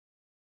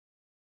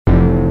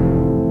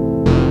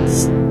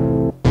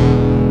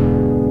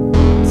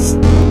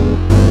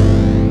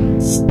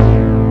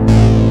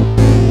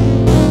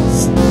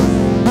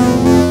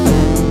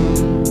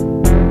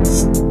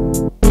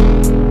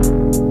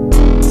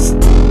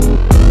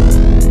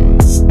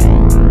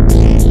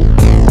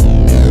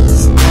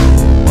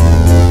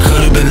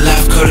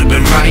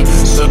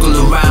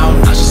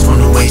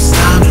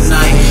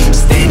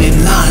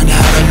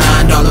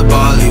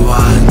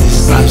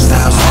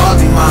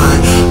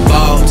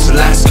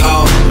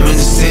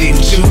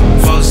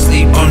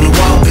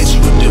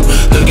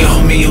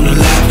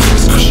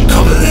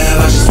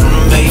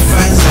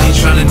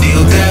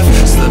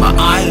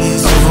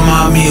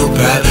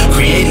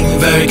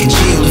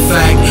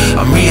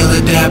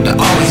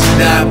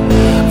nap.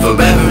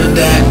 Forever in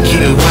that,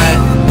 keep it wet,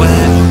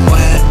 wet,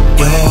 wet.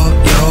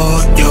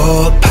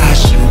 Your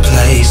passion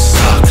play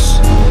sucks.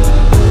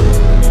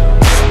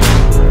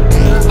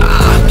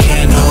 I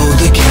can't hold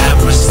the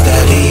camera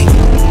steady.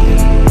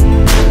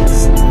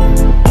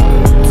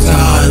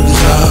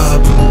 Time's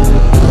up.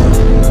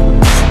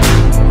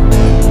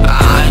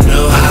 I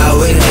know how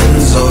it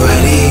ends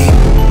already.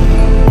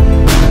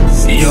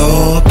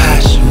 Your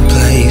passion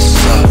play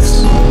sucks.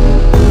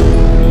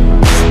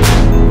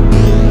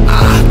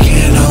 I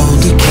can't hold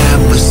the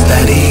camera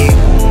steady.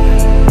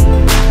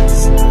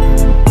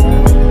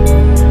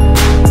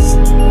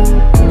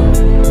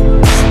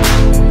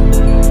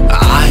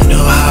 I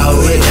know how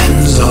it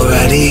ends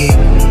already.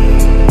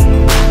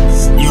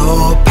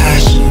 Your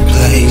passion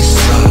play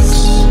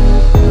sucks.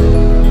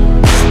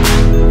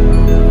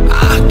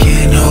 I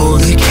can't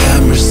hold the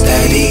camera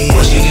steady.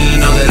 What, you didn't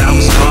know that I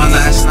was gone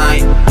last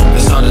night?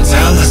 It's hard to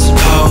tell, I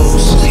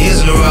suppose.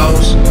 Here's a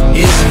rose,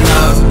 here's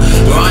enough.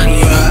 Run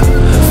you up,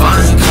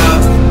 find a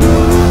cup.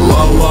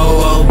 Whoa, whoa,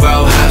 whoa, bro,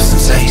 have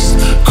some taste.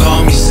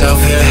 Calm yourself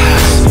here,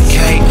 have some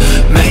cake.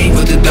 Made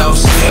with a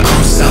dose of your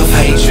own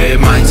self-hatred.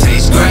 Might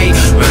taste great,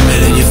 rub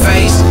it in your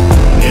face.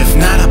 If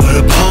not, I put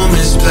a poem in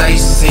its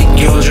place. Take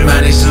your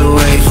dramatics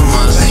away from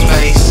my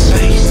space.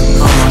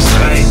 On my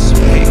space.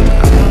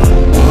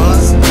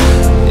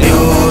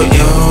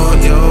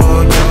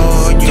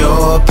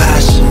 Your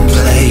passion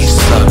play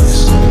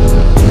sucks.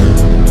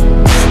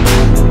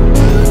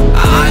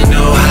 I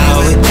know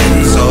how it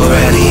ends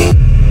already.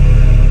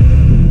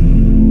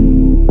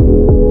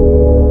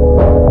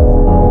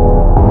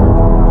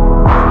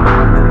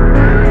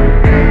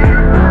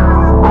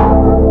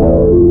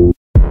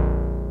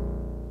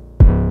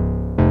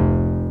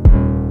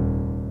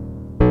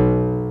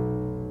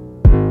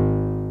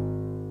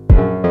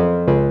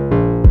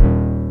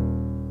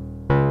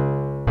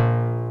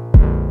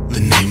 The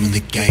name of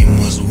the game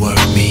was work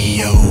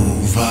me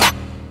over.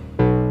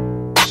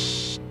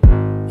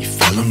 You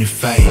fell on your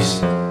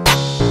face,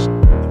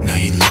 now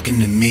you're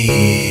looking at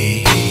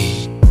me.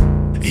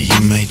 You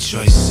made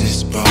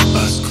choices, brought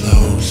us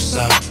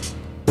closer.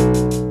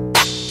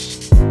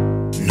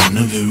 None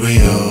of it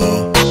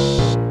real.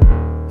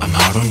 I'm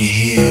hard on your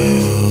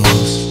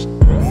heels.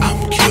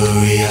 I'm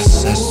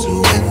curious as to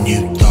when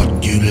you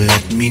thought you'd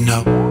let me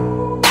know.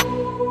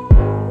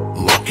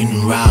 Walking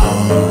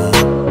around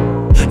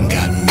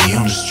got me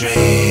on the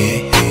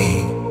string.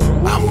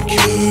 I'm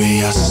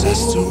curious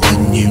as to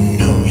when you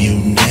knew you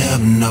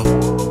never know.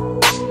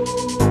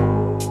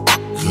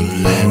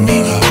 Couldn't let me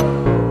go,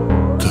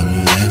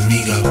 couldn't let me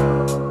go.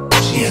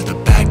 She had the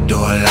back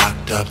door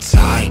locked up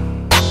tight.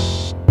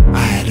 I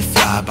had to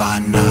fly by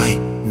night.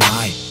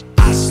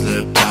 I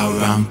slipped out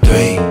around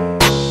 3.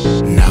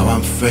 Now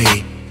I'm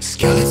free,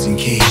 skeleton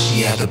key.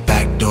 She had the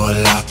back door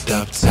locked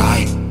up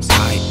tight.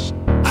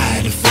 I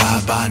had to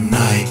fly by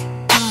night.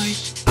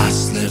 I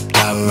slipped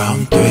out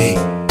around 3.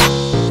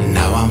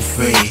 Now I'm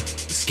free,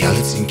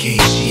 skeleton key.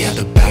 She had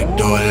the back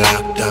door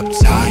locked up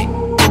tight.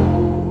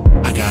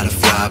 I gotta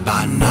fly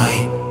by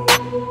night.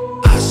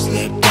 I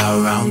slipped out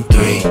around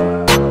 3.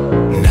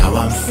 Now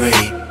I'm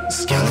free,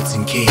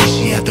 skeleton key.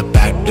 She had the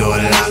back door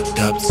locked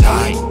up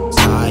tight.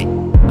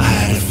 I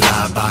had to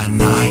fly by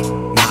night.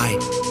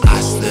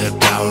 I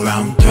slipped out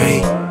around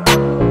 3.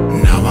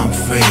 Now I'm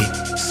free,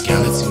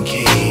 skeleton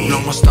key. No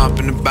more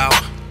stomping about,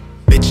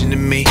 bitching to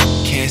me,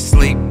 can't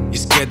sleep.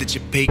 You're scared that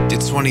you peaked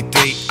at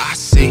 23. I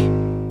see.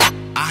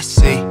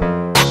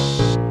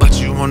 But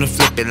you wanna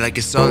flip it like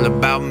it's all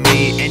about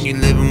me. And you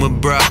living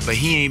with bruh, but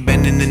he ain't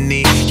bending the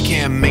knee. You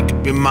can't make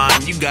up your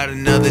mind, you got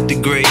another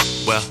degree.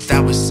 Well,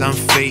 that was some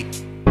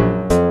feat,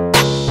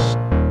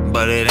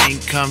 but it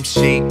ain't come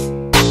cheap.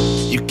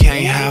 You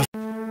can't have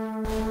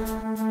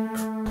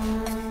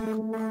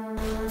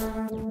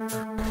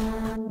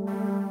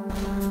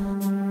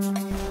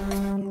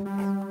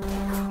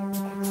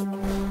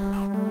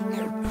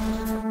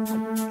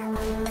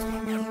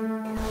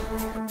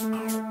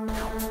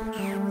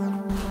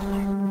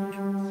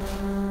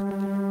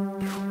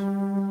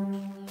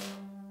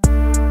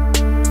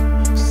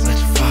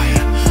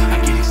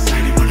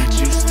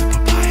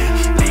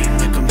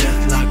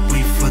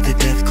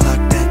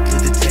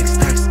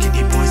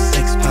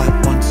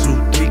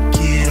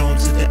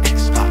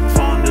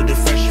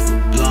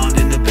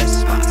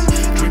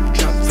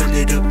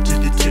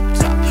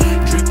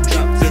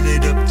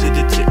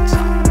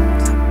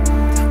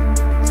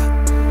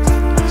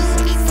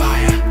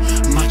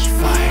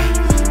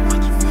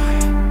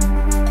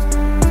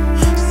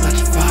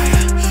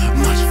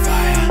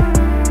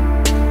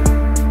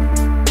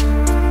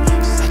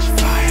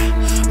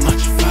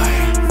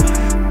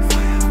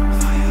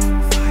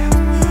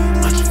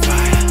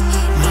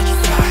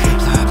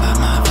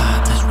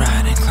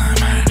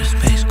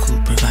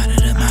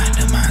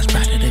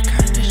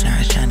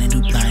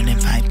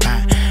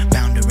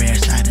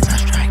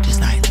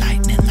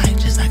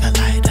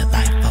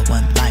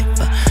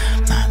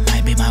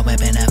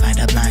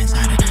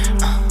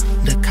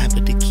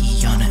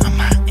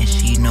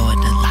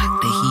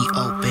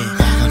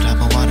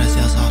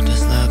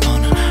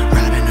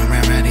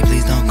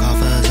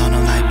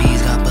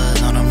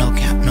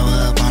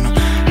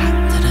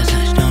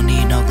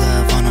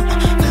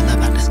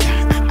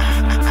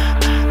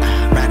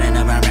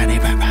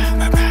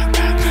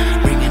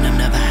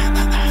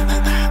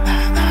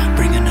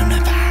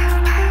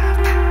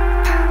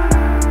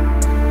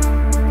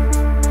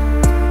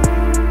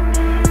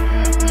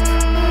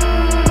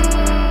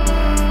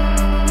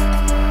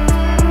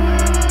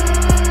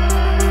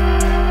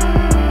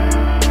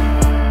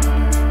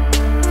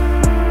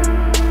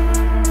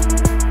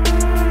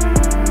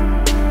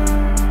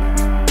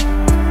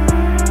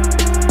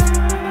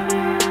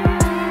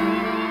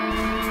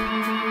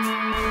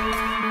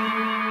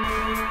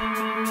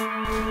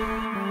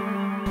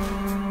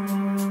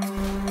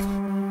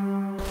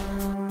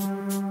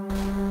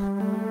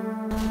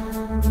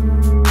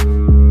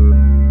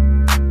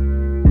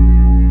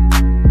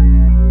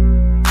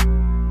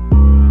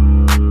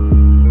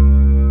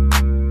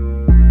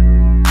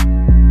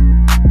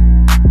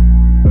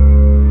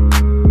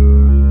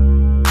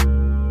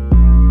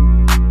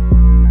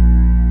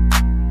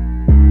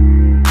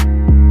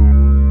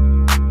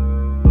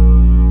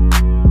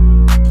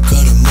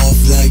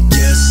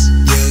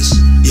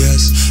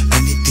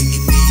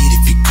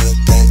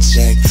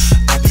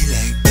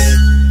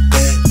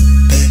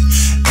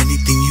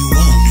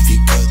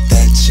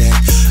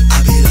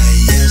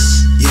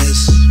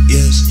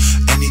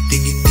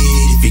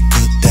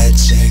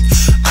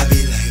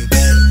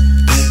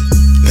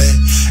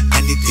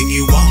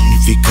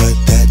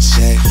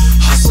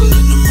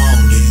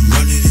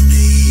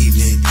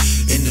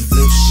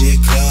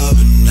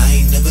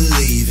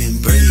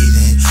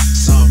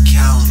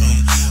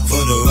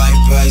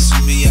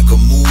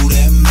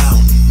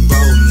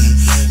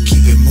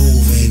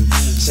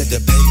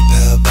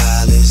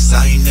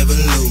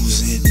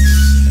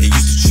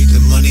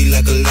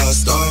a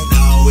lost art.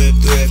 Now I whip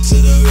thrift to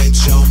the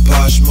rich on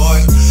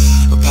Poshmark.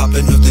 I'm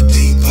popping up the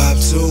Depop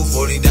too.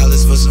 $40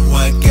 for some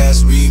whack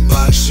ass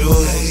Reebok shoes.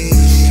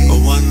 But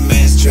one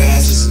man's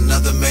trash is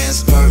another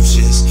man's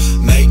purchase.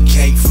 Make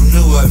cake from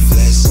the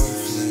worthless.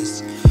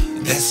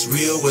 That's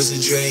real,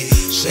 wasn't Dre.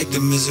 Shake the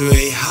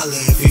misery, holla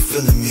if you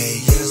feeling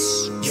me.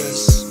 Yes,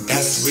 yes.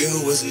 That's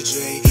real, wasn't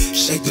Dre.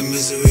 Shake the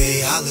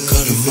misery, holla.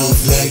 Cut him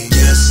off like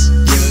yes,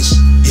 yes,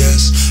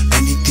 yes.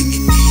 Anything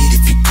you need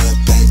if you cut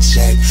that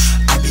check.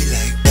 I be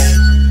like bet,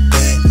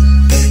 bet,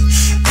 bet.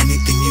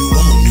 Anything you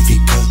want if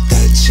you cut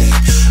that check.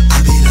 I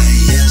be like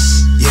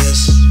yes,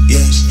 yes,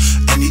 yes.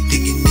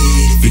 Anything you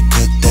need if you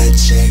cut that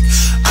check.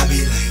 I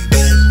be like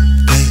bet,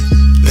 bet,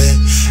 bet.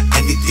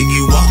 Anything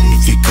you want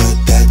if you cut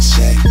that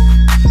check.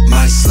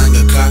 Might sling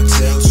a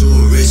cocktail to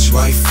a rich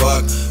white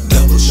fuck.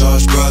 Double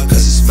charge bruh,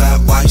 cause his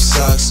fat wife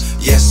sucks.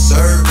 Yes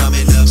sir,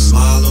 coming up,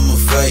 smile on my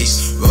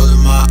face.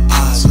 Rolling my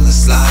eyes when I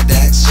slide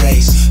that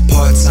chase.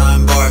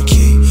 Part-time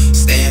barkeep,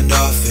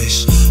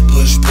 standoffish.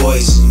 Push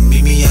poison,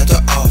 meet me at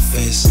the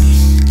office.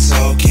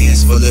 Tall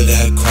cans full of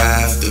that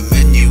craft. The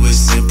menu is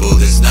simple,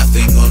 there's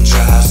nothing on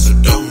draft. So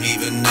don't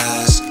even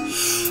ask.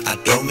 I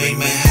don't make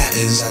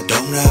Manhattans, I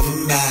don't have a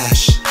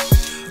mash.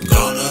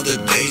 Gone are the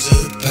days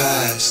of the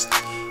past,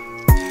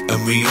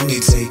 and we only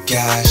take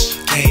cash.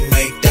 Can't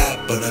make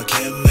that, but I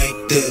can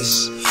make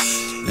this.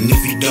 And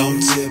if you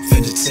don't tip,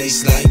 then it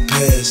tastes like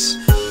piss.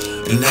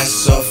 And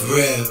that's off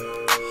rip.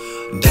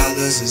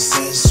 Dollars and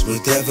cents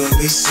with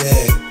every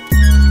cent.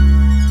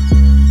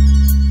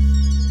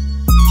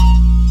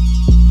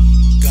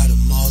 Got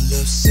them all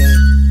upset.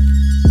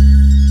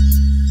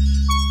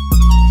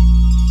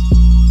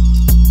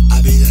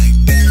 I be like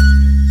Ben.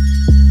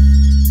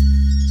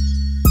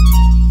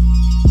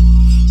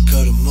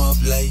 Cut them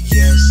off like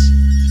yes.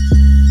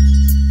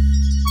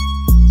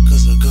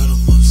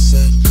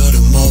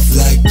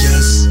 Like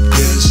yes,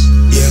 yes,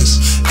 yes.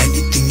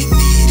 Anything you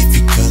need if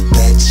you cut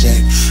that check.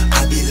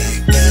 I be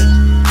like bet,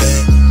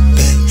 bet,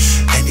 bet.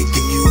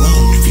 Anything you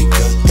want if you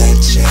cut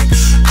that check.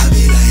 I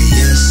be like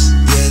yes,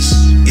 yes,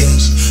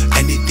 yes.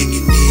 Anything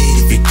you need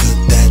if you cut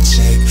that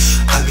check.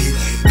 I be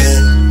like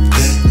bet,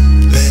 bet,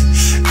 bet.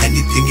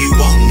 Anything you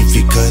want if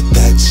you cut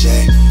that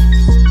check.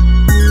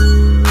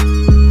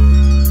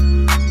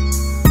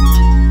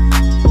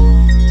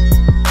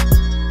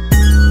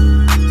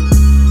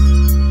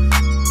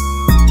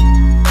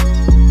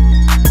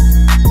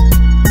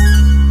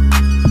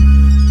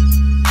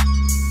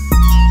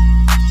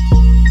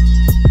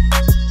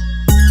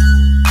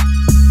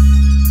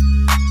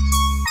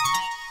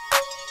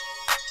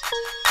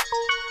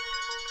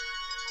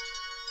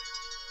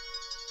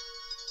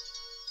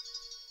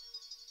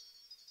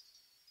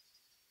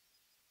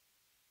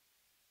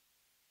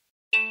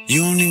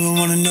 You don't even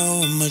wanna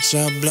know how much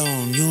I've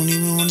blown. You don't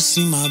even wanna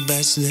see my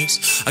best lips.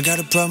 I got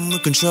a problem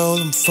with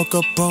control, I'm fuck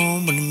up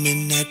on when I'm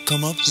in that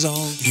come up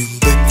zone. You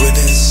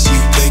ubiquitous,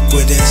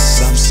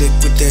 I'm sick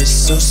with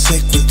this, so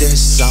sick with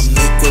this. I'm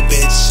liquid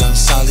bitch, I'm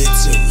solid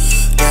too.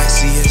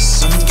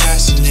 Gaseous, I'm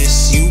gassing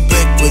this.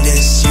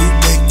 Ubiquitous,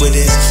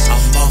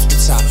 I'm off the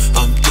top,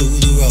 I'm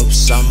through the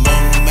ropes. I'm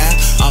on the map,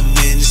 I'm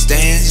in the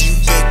stands.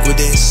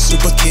 Ubiquitous,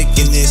 super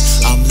kicking this.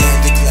 I'm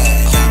leather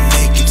clad, I'm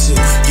naked too.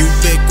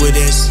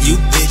 Ubiquitous,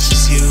 you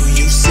bitches, you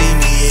see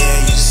me here,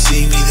 you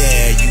see me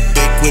there.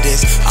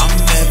 Ubiquitous, I'm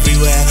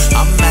everywhere.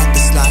 I'm at the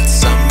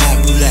slots, I'm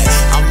at roulette.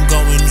 I'm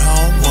going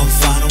home, one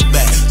final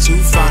bet, two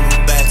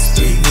final bets,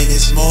 3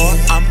 minutes more.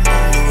 I'm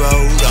on the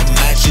road, I'm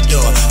at your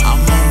door. I'm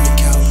on the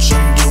couch,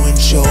 I'm doing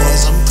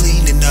chores. I'm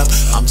cleaning up,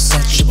 I'm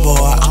such a boy.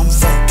 I'm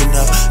fucking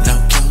up,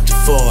 now count to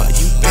 4.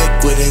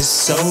 Ubiquitous,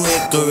 so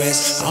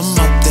Icarus. I'm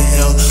up the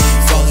hill,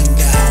 falling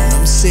down.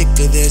 I'm sick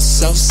of this,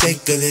 so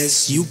sick of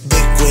this.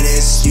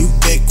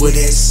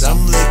 Ubiquitous,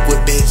 I'm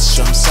liquid bitch,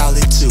 I'm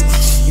solid too.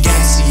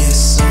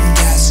 Gaseous, I'm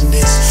gassing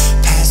this.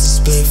 Pass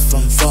the spliff,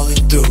 I'm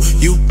falling through.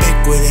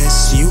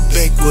 Ubiquitous, you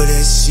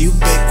bitches,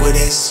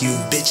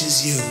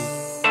 you.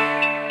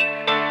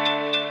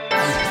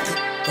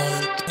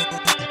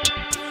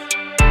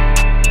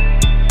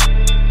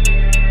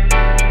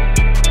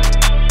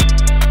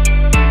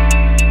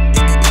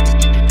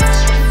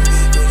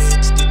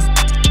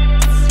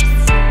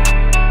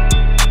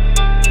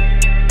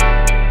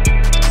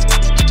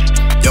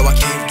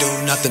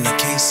 I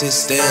can't sit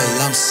still,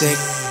 I'm sick.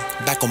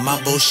 Back on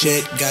my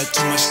bullshit, got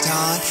too much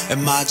time at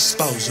my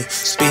disposal.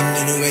 Speeding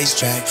in the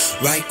racetrack,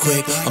 right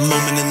quick, a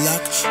moment of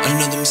luck,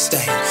 another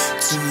mistake.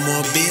 2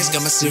 more beers,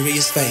 got my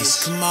serious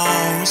face. Come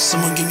on,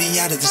 someone get me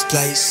out of this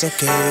place.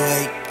 Okay,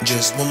 wait,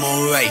 just 1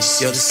 more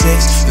race. You're the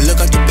 6, look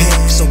like the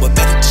pick, so I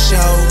bet at the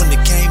show. When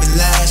it came in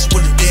last,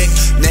 with a dick.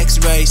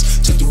 Next race,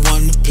 took the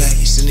 1 to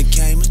place, and it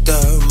came in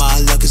 3rd. My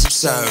luck is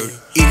absurd.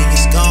 Eating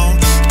is gone,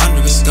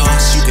 under is gone.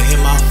 So you can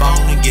hit my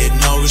phone and get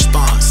no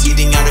response.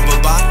 Eating out of a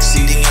box,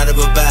 eating out of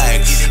a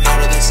bag. Out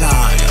of the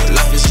time,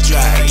 life is a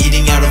drag.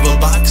 Eating out of a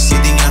box,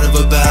 eating out of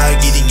a bag.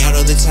 Eating out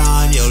of the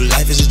time, your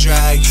life is a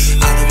drag.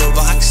 Out of a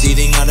box,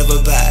 eating out of a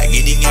bag.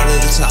 Eating out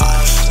of the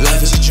time,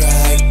 life is a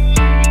drag.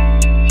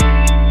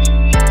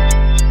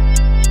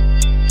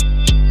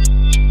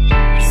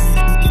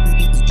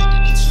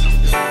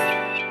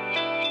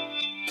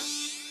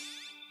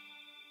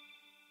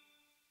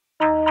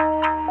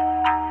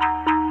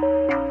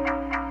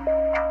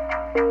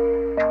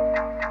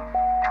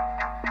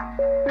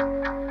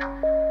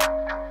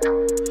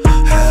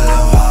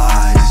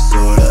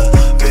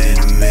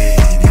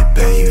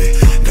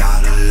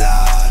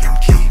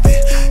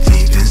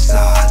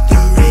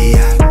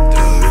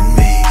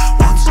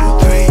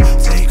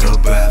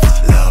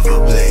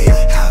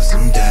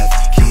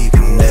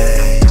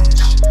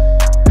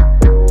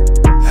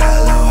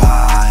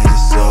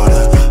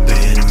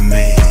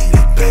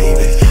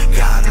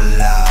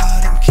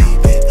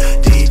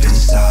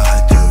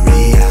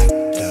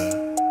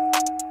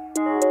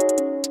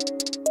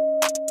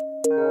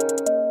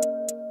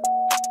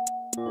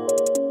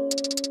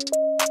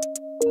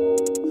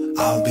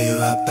 I'll be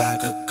right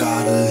back, I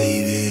gotta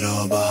leave it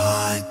all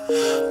behind.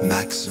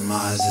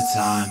 Maximize the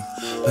time,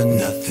 but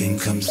nothing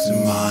comes to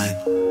mind.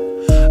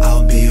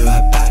 I'll be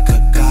right back, I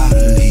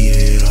gotta leave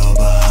it all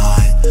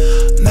behind.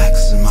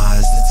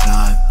 Maximize the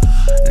time,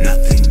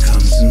 nothing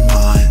comes to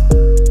mind.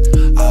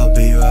 I'll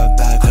be right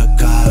back, I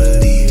gotta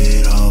leave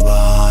it all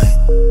behind.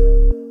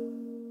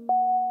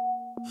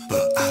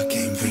 But I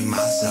can't bring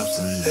myself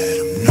to let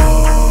him know.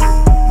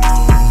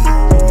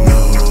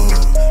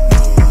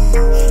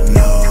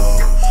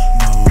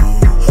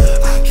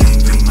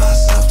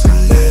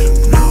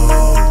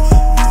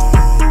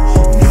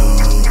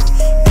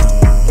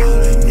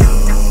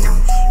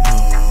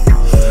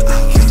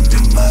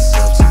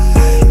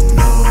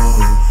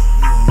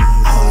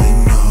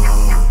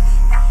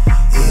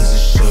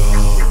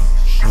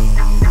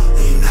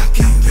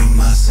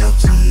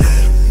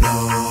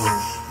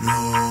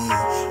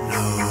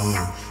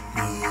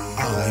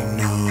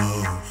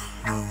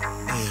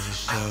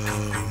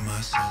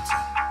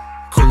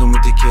 Coolin'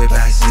 with the kid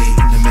backseat,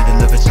 in the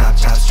middle of a chop,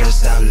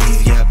 stressed out,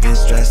 leave. Yeah, I've been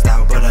stressed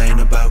out, but I ain't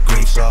about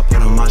grief, so I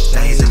put on my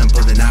shades and I'm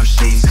pulling out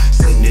sheets.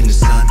 Sitting in the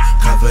sun,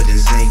 covered in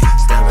zinc,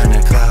 staring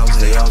at clouds,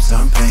 they all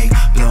turn pink.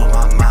 Blowing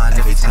my mind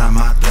every time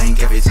I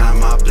think, every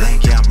time I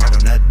blink. Yeah, I'm right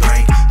on that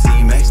brink.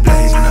 Team X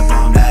blaze when I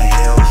bomb that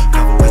hill,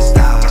 covered with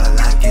style, I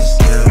like it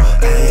skill.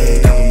 Hey,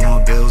 couple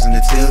more bills in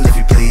the till, if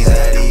you please,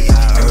 at ease.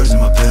 Herbs in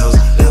my pills,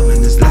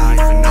 loving this life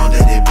and all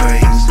that it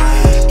brings.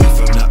 Eat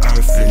from the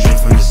earth and drink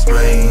from the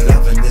spring.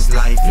 Loving this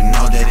life and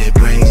all that it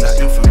brings.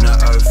 I eat from the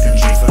earth and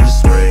drink from the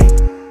spring.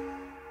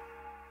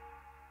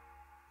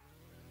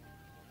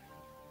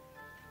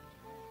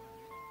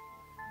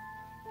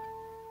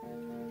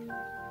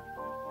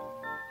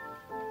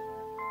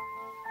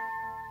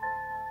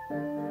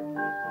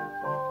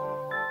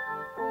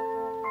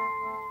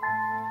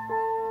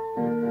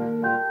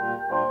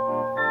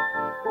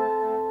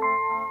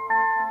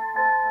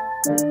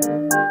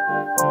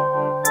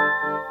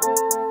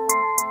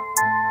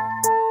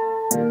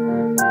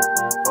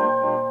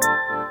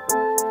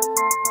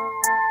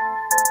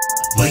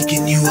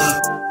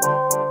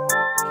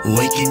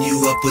 Waking you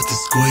up with the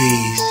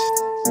squeeze.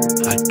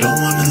 I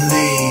don't wanna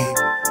leave,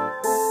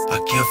 I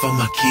can't find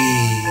my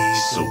keys.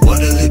 So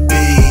what'll it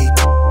be?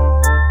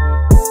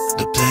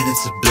 The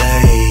planet's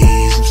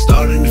ablaze, I'm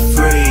starting to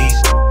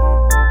freeze,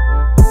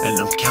 and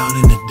I'm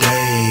counting the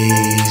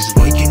days.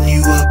 Waking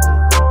you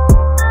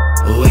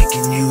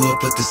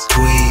up with the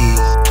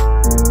squeeze.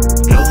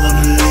 Don't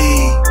wanna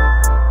leave,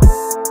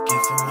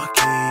 can't find my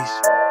keys.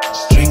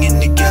 Stringing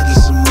together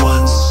some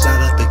ones,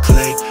 shout out the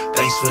clay,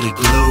 thanks for the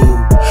glue.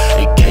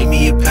 It gave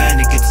me a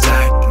panic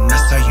attack, and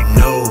that's how you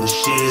know the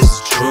shit is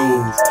the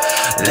truth.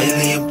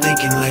 Lately I'm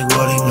thinking like,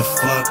 what in the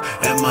fuck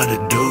am I to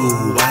do?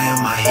 Why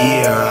am I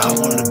here? I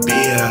wanna be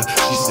here.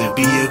 She said,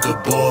 be a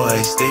good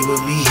boy, stay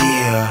with me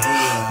here.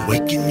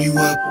 Waking you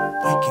up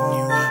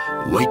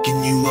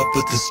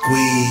with the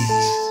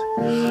squeeze.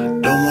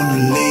 Don't wanna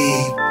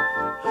leave,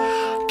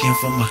 can't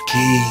find my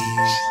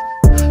keys.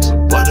 So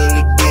what'll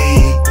it be?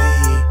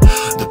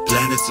 The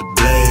planet's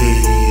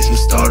ablaze, I'm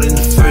starting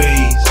to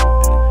freeze,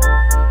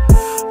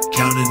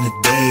 counting the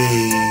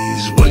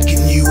days.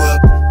 Waking you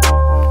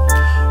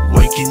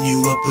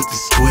up with the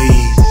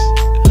squeeze.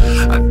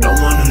 I don't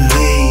wanna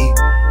leave,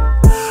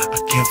 I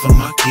can't find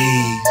my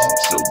keys.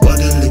 So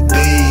what'll it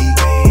be?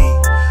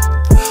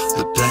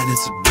 The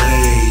planet's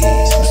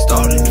ablaze, I'm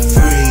starting to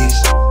freeze,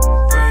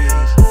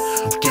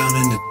 I'm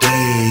counting the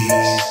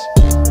days.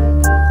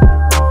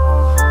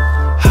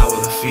 How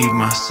will I feed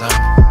myself?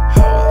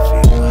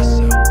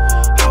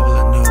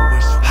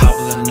 How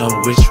will I know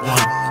which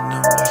one?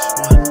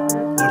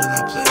 What'll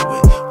I play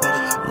with?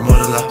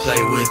 What'll I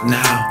play with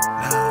now?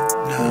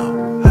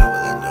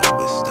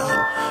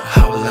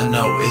 How will I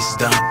know it's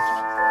done?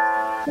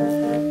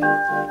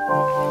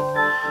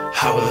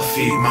 How will I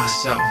feed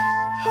myself?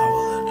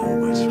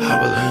 How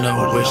will I know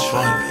which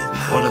one?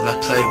 What'll I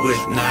play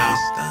with now?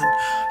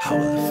 How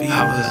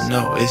will I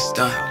know it's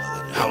done?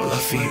 How will I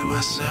feed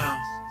myself?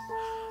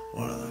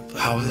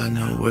 How will I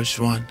know which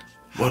one?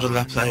 What'll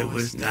I play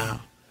with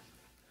now?